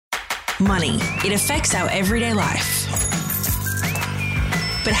Money. It affects our everyday life.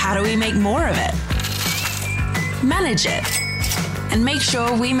 But how do we make more of it? Manage it. And make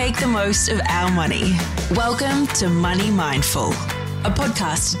sure we make the most of our money. Welcome to Money Mindful, a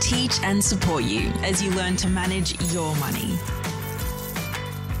podcast to teach and support you as you learn to manage your money.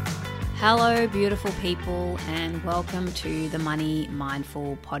 Hello, beautiful people, and welcome to the Money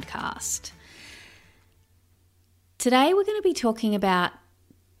Mindful podcast. Today we're going to be talking about,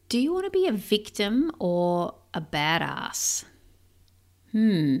 do you want to be a victim or a badass?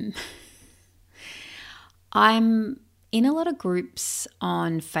 I'm in a lot of groups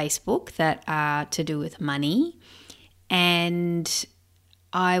on Facebook that are to do with money, and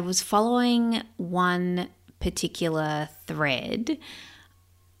I was following one particular thread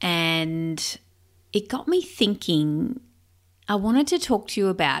and it got me thinking. I wanted to talk to you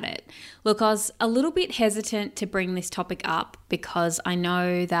about it. Look, I was a little bit hesitant to bring this topic up because I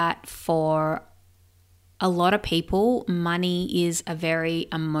know that for a lot of people, money is a very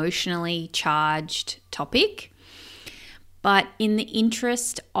emotionally charged topic. But in the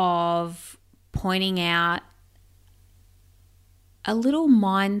interest of pointing out a little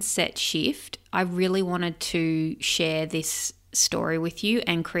mindset shift, I really wanted to share this story with you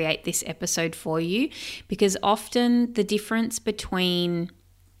and create this episode for you, because often the difference between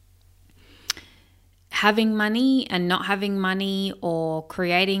having money and not having money, or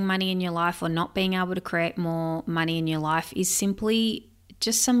creating money in your life or not being able to create more money in your life, is simply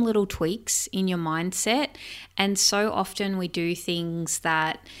just some little tweaks in your mindset. And so often we do things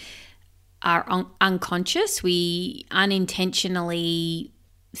that are unconscious. We unintentionally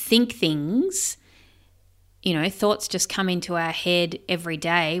think things. Thoughts just come into our head every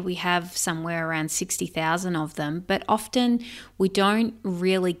day. We have somewhere around 60,000 of them, but often we don't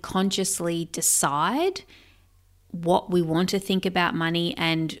really consciously decide what we want to think about money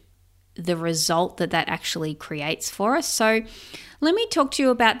and the result that actually creates for us. So let me talk to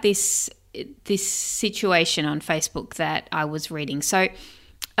you about this situation on Facebook that I was reading. So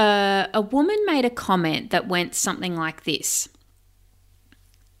a woman made a comment that went something like this.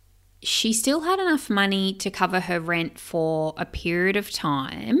 She still had enough money to cover her rent for a period of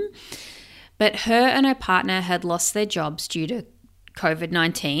time, but her and her partner had lost their jobs due to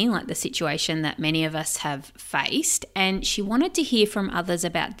COVID-19, like the situation that many of us have faced, and she wanted to hear from others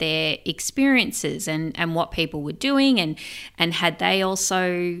about their experiences and what people were doing, and had they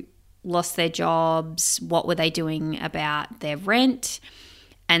also lost their jobs, what were they doing about their rent,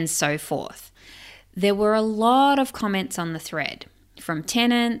 and so forth. There were a lot of comments on the thread from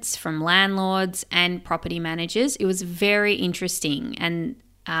tenants, from landlords and property managers. It was very interesting and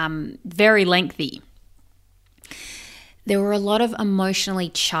very lengthy. There were a lot of emotionally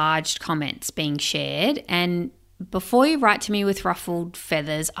charged comments being shared, and before you write to me with ruffled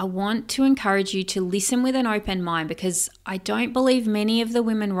feathers, I want to encourage you to listen with an open mind, because I don't believe many of the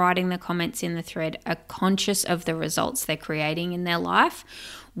women writing the comments in the thread are conscious of the results they're creating in their life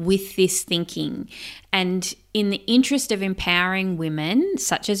with this thinking. And in the interest of empowering women,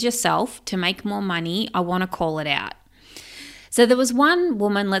 such as yourself, to make more money, I want to call it out. So there was one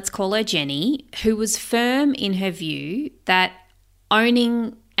woman, let's call her Jenny, who was firm in her view that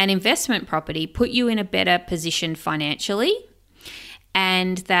owning an investment property put you in a better position financially,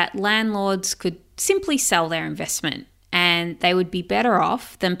 and that landlords could simply sell their investment and they would be better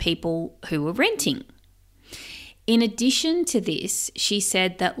off than people who were renting. In addition to this, she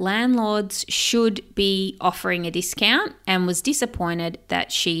said that landlords should be offering a discount, and was disappointed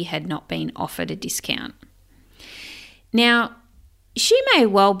that she had not been offered a discount. Now, she may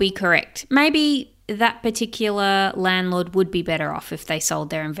well be correct. Maybe that particular landlord would be better off if they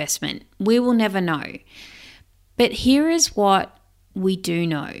sold their investment. We will never know. But here is what we do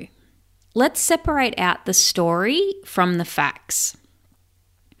know. Let's separate out the story from the facts.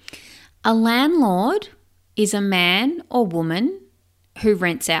 A landlord is a man or woman who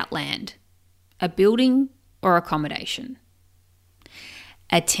rents out land, a building or accommodation.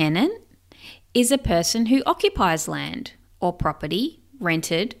 A tenant is a person who occupies land or property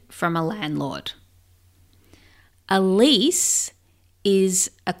rented from a landlord. A lease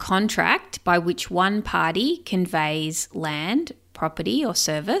is a contract by which one party conveys land, property or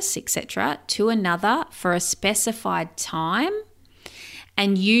service, etc., to another for a specified time,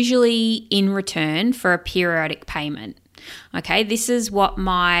 and usually in return for a periodic payment. Okay, this is what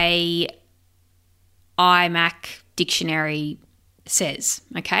my iMac dictionary says,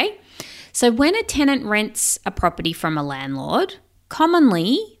 okay? So when a tenant rents a property from a landlord,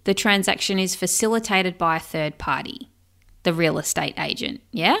 commonly the transaction is facilitated by a third party, the real estate agent,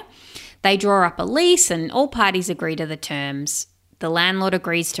 yeah? They draw up a lease and all parties agree to the terms The landlord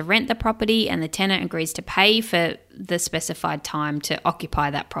agrees to rent the property and the tenant agrees to pay for the specified time to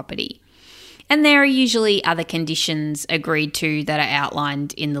occupy that property. And there are usually other conditions agreed to that are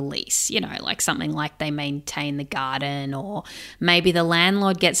outlined in the lease, like something like they maintain the garden, or maybe the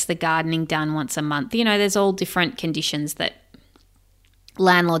landlord gets the gardening done once a month. There's all different conditions that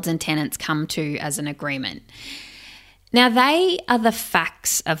landlords and tenants come to as an agreement. Now, they are the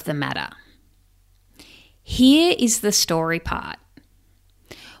facts of the matter. Here is the story part.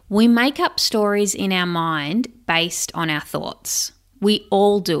 We make up stories in our mind based on our thoughts. We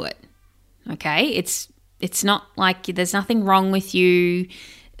all do it. Okay? It's not like there's nothing wrong with you.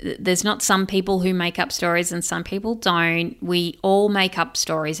 There's not some people who make up stories and some people don't. We all make up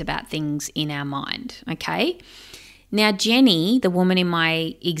stories about things in our mind. Okay? Now, Jenny, the woman in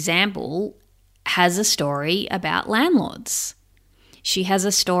my example, has a story about landlords. She has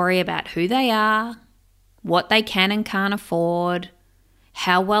a story about who they are, what they can and can't afford,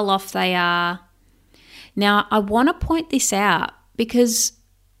 how well off they are. Now, I want to point this out because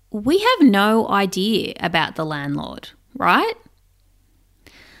we have no idea about the landlord, right?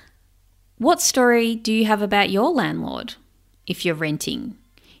 What story do you have about your landlord if you're renting?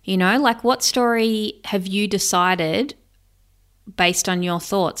 What story have you decided based on your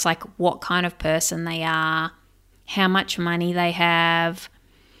thoughts, like what kind of person they are, how much money they have?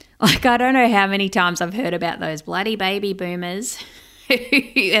 Like, I don't know how many times I've heard about those bloody baby boomers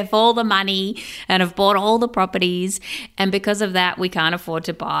who have all the money and have bought all the properties, and because of that we can't afford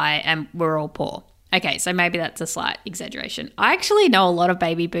to buy and we're all poor. Okay, so maybe that's a slight exaggeration. I actually know a lot of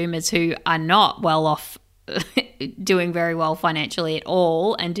baby boomers who are not well off, doing very well financially at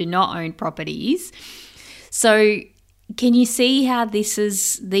all, and do not own properties. So can you see how these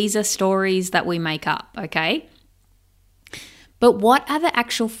are stories that we make up, okay? But what are the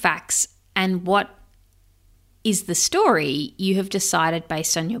actual facts, and what is the story you have decided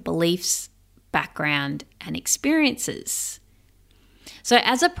based on your beliefs, background, and experiences? So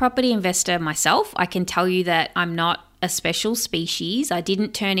as a property investor myself, I can tell you that I'm not a special species. I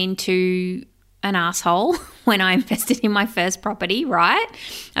didn't turn into an asshole when I invested in my first property, right?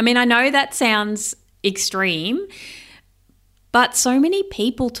 I mean, I know that sounds extreme, but so many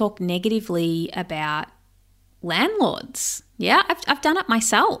people talk negatively about landlords. Yeah, I've done it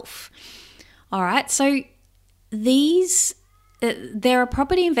myself. All right, so there are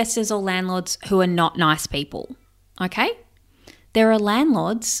property investors or landlords who are not nice people, okay? There are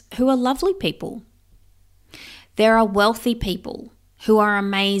landlords who are lovely people. There are wealthy people who are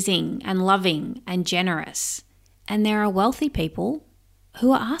amazing and loving and generous. And there are wealthy people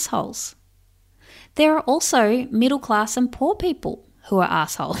who are assholes. There are also middle class and poor people who are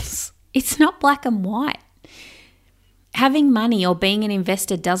assholes. It's not black and white. Having money or being an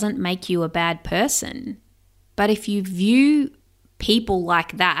investor doesn't make you a bad person. But if you view people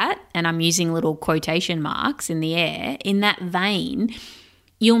like that, and I'm using little quotation marks in the air, in that vein,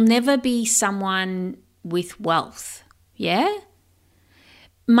 you'll never be someone with wealth. Yeah?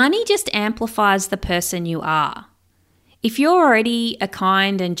 Money just amplifies the person you are. If you're already a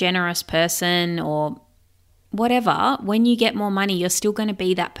kind and generous person or whatever, when you get more money, you're still going to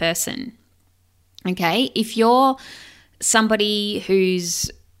be that person. Okay? If you're somebody who's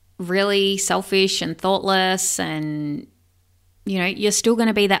really selfish and thoughtless and, you're still going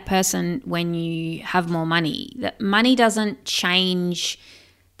to be that person when you have more money. That money doesn't change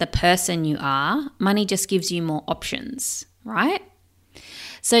the person you are. Money just gives you more options, right?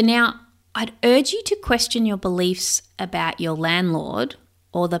 So now I'd urge you to question your beliefs about your landlord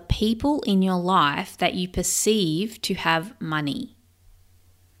or the people in your life that you perceive to have money.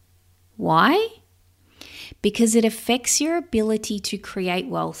 Why? Because it affects your ability to create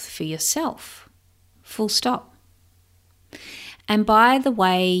wealth for yourself. Full stop. And by the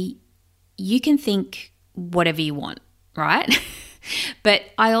way, you can think whatever you want, right? But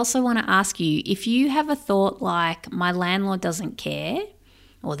I also want to ask you, if you have a thought like, my landlord doesn't care,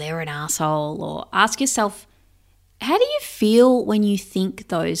 or they're an asshole, or ask yourself, how do you feel when you think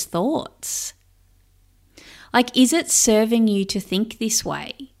those thoughts? Like, is it serving you to think this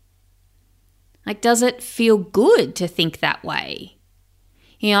way? Like, does it feel good to think that way?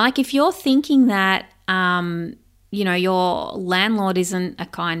 Like if you're thinking that, your landlord isn't a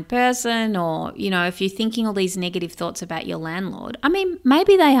kind person, or, if you're thinking all these negative thoughts about your landlord, I mean,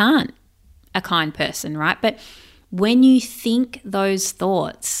 maybe they aren't a kind person, right? But when you think those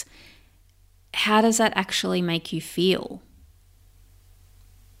thoughts, how does that actually make you feel?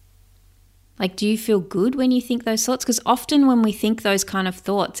 Like, do you feel good when you think those thoughts? Because often when we think those kind of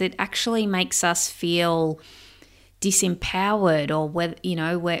thoughts, it actually makes us feel disempowered, or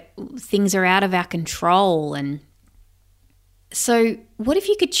where things are out of our control. And So what if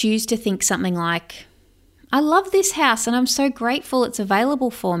you could choose to think something like, I love this house and I'm so grateful it's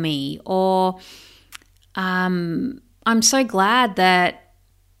available for me, or I'm so glad that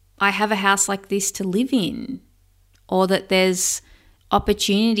I have a house like this to live in, or that there's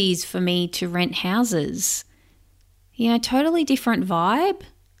opportunities for me to rent houses. Totally different vibe.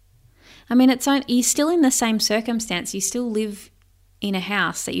 I mean, you're still in the same circumstance. You still live in a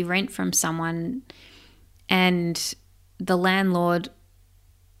house that you rent from someone, and the landlord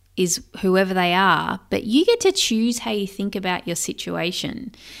is whoever they are, but you get to choose how you think about your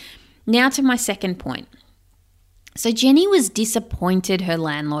situation. Now to my second point. So Jenny was disappointed her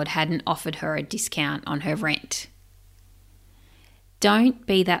landlord hadn't offered her a discount on her rent. Don't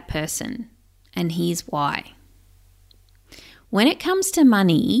be that person, and here's why. When it comes to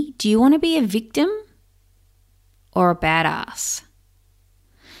money, do you want to be a victim or a badass?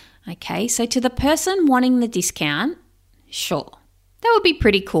 Okay, so to the person wanting the discount, sure. That would be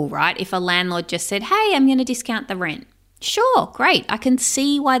pretty cool, right? If a landlord just said, hey, I'm going to discount the rent. Sure, great. I can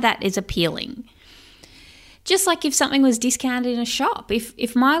see why that is appealing. Just like if something was discounted in a shop.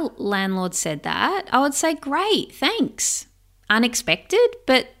 If my landlord said that, I would say, great, thanks. Unexpected,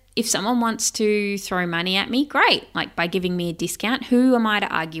 but if someone wants to throw money at me, great. Like by giving me a discount, who am I to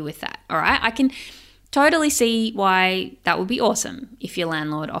argue with that? All right, I can totally see why that would be awesome if your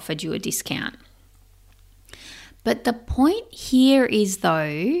landlord offered you a discount. But the point here is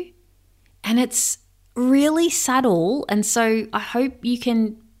though, and it's really subtle, and so I hope you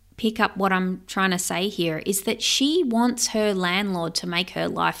can pick up what I'm trying to say here, is that she wants her landlord to make her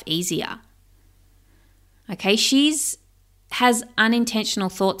life easier. Okay, has unintentional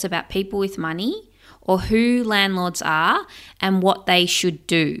thoughts about people with money or who landlords are and what they should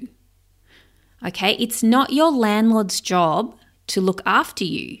do. Okay, it's not your landlord's job to look after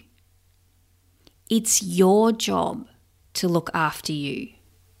you. It's your job to look after you.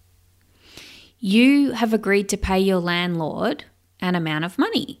 You have agreed to pay your landlord an amount of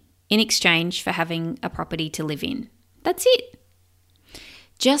money in exchange for having a property to live in. That's it.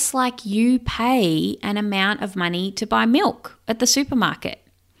 Just like you pay an amount of money to buy milk at the supermarket.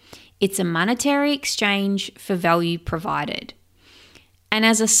 It's a monetary exchange for value provided. And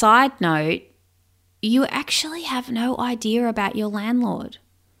as a side note, you actually have no idea about your landlord.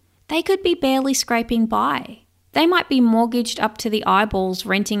 They could be barely scraping by. They might be mortgaged up to the eyeballs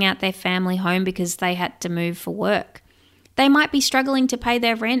renting out their family home because they had to move for work. They might be struggling to pay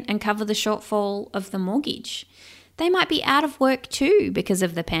their rent and cover the shortfall of the mortgage. They might be out of work too because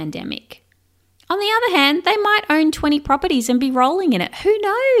of the pandemic. On the other hand, they might own 20 properties and be rolling in it. Who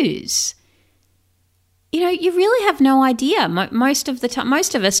knows? You really have no idea. Most of the time,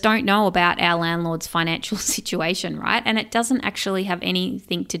 most of us don't know about our landlord's financial situation, right? And it doesn't actually have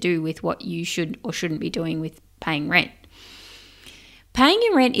anything to do with what you should or shouldn't be doing with paying rent. Paying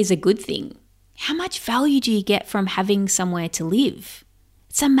your rent is a good thing. How much value do you get from having somewhere to live?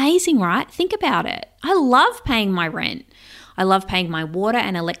 It's amazing, right? Think about it. I love paying my rent. I love paying my water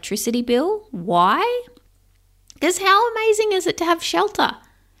and electricity bill. Why? Because how amazing is it to have shelter?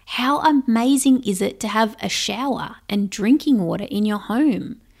 How amazing is it to have a shower and drinking water in your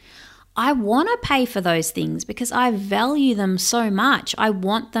home? I want to pay for those things because I value them so much. I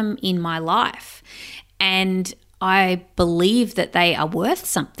want them in my life. And I believe that they are worth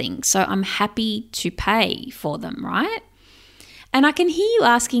something. So I'm happy to pay for them, right? And I can hear you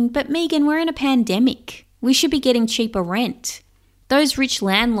asking, but Megan, we're in a pandemic. We should be getting cheaper rent. Those rich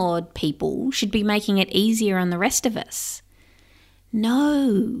landlord people should be making it easier on the rest of us.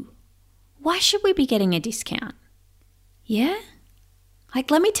 No. Why should we be getting a discount? Yeah?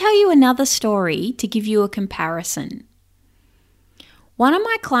 Let me tell you another story to give you a comparison. One of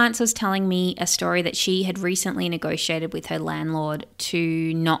my clients was telling me a story that she had recently negotiated with her landlord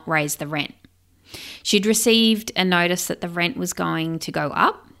to not raise the rent. She'd received a notice that the rent was going to go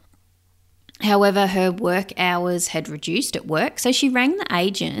up. However, her work hours had reduced at work, so she rang the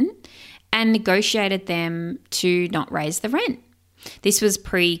agent and negotiated them to not raise the rent. This was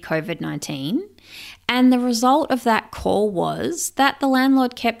pre-COVID-19, and the result of that call was that the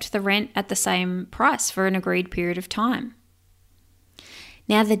landlord kept the rent at the same price for an agreed period of time.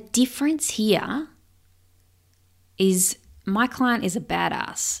 Now, the difference here is my client is a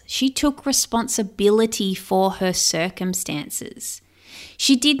badass. She took responsibility for her circumstances.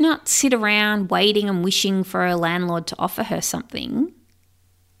 She did not sit around waiting and wishing for her landlord to offer her something.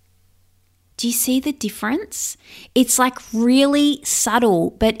 Do you see the difference? It's really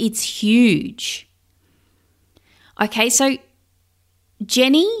subtle, but it's huge. Okay, so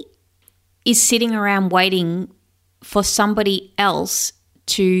Jenny is sitting around waiting for somebody else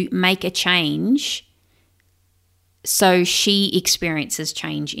to make a change so she experiences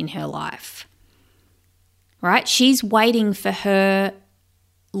change in her life, right? She's waiting for her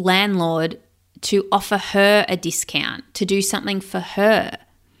landlord to offer her a discount, to do something for her.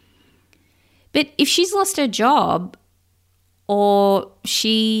 But if she's lost her job or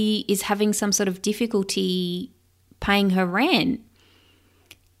she is having some sort of difficulty paying her rent,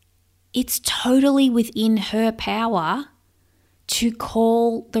 it's totally within her power to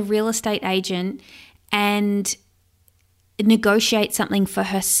call the real estate agent and negotiate something for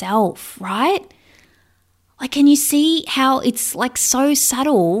herself, right? Like, can you see how it's like so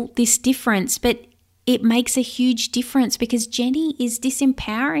subtle, this difference, but it makes a huge difference because Jenny is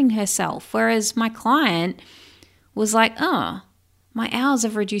disempowering herself. Whereas my client was like, oh, my hours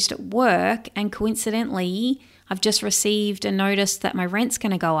have reduced at work and coincidentally, I've just received a notice that my rent's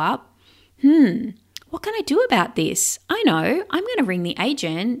going to go up. What can I do about this? I know, I'm going to ring the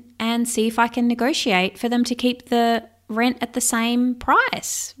agent and see if I can negotiate for them to keep the rent at the same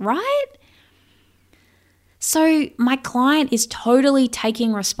price, right? So my client is totally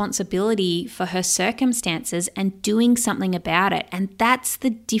taking responsibility for her circumstances and doing something about it. And that's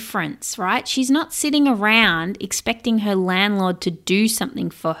the difference, right? She's not sitting around expecting her landlord to do something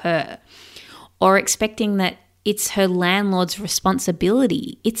for her or expecting that it's her landlord's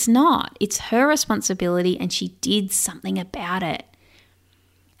responsibility. It's not. It's her responsibility and she did something about it.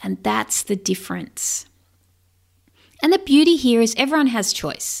 And that's the difference. And the beauty here is everyone has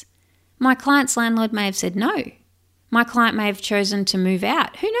choice. My client's landlord may have said no. My client may have chosen to move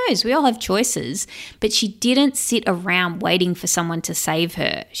out. Who knows? We all have choices. But she didn't sit around waiting for someone to save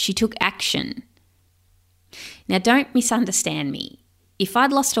her. She took action. Now, don't misunderstand me. If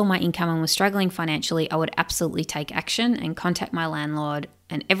I'd lost all my income and was struggling financially, I would absolutely take action and contact my landlord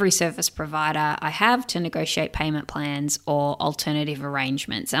and every service provider I have to negotiate payment plans or alternative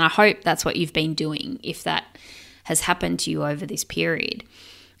arrangements. And I hope that's what you've been doing if that has happened to you over this period.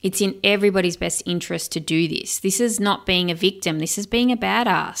 It's in everybody's best interest to do this. This is not being a victim. This is being a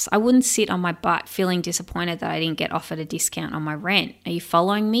badass. I wouldn't sit on my butt feeling disappointed that I didn't get offered a discount on my rent. Are you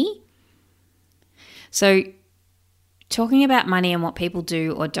following me? So talking about money and what people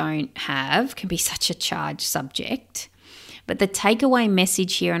do or don't have can be such a charged subject. But the takeaway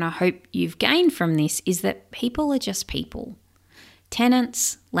message here, and I hope you've gained from this, is that people are just people.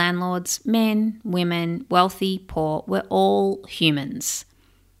 Tenants, landlords, men, women, wealthy, poor, we're all humans.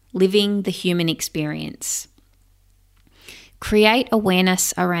 Living the human experience. Create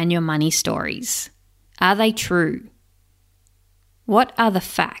awareness around your money stories. Are they true? What are the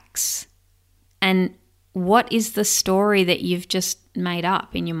facts? And what is the story that you've just made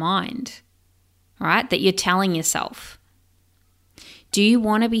up in your mind, right? That you're telling yourself. Do you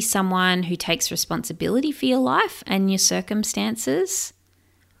want to be someone who takes responsibility for your life and your circumstances?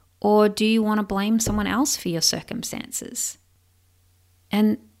 Or do you want to blame someone else for your circumstances?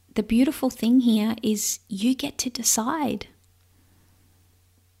 And the beautiful thing here is you get to decide.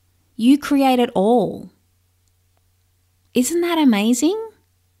 You create it all. Isn't that amazing?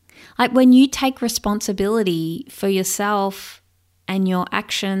 Like when you take responsibility for yourself and your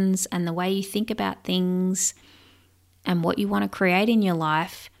actions and the way you think about things and what you want to create in your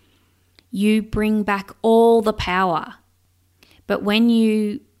life, you bring back all the power. But when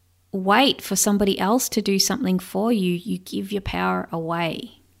you wait for somebody else to do something for you, you give your power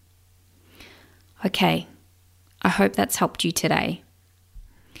away. Okay, I hope that's helped you today.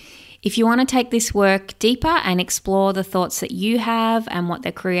 If you want to take this work deeper and explore the thoughts that you have and what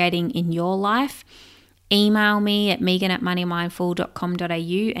they're creating in your life, email me at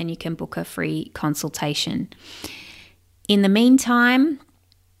megan@moneymindful.com.au and you can book a free consultation. In the meantime,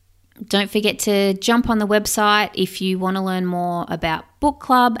 don't forget to jump on the website if you want to learn more about Book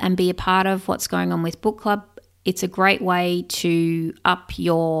Club and be a part of what's going on with Book Club. It's a great way to up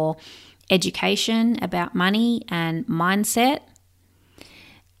your education about money and mindset.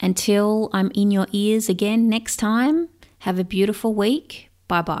 Until I'm in your ears again next time, have a beautiful week.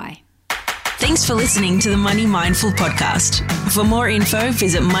 Bye-bye. Thanks for listening to the Money Mindful podcast. For more info,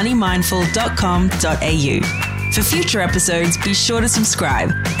 visit moneymindful.com.au. For future episodes, be sure to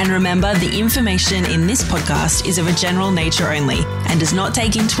subscribe. And remember, the information in this podcast is of a general nature only and does not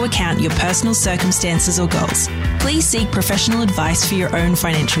take into account your personal circumstances or goals. Please seek professional advice for your own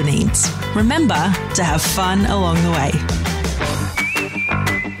financial needs. Remember to have fun along the way.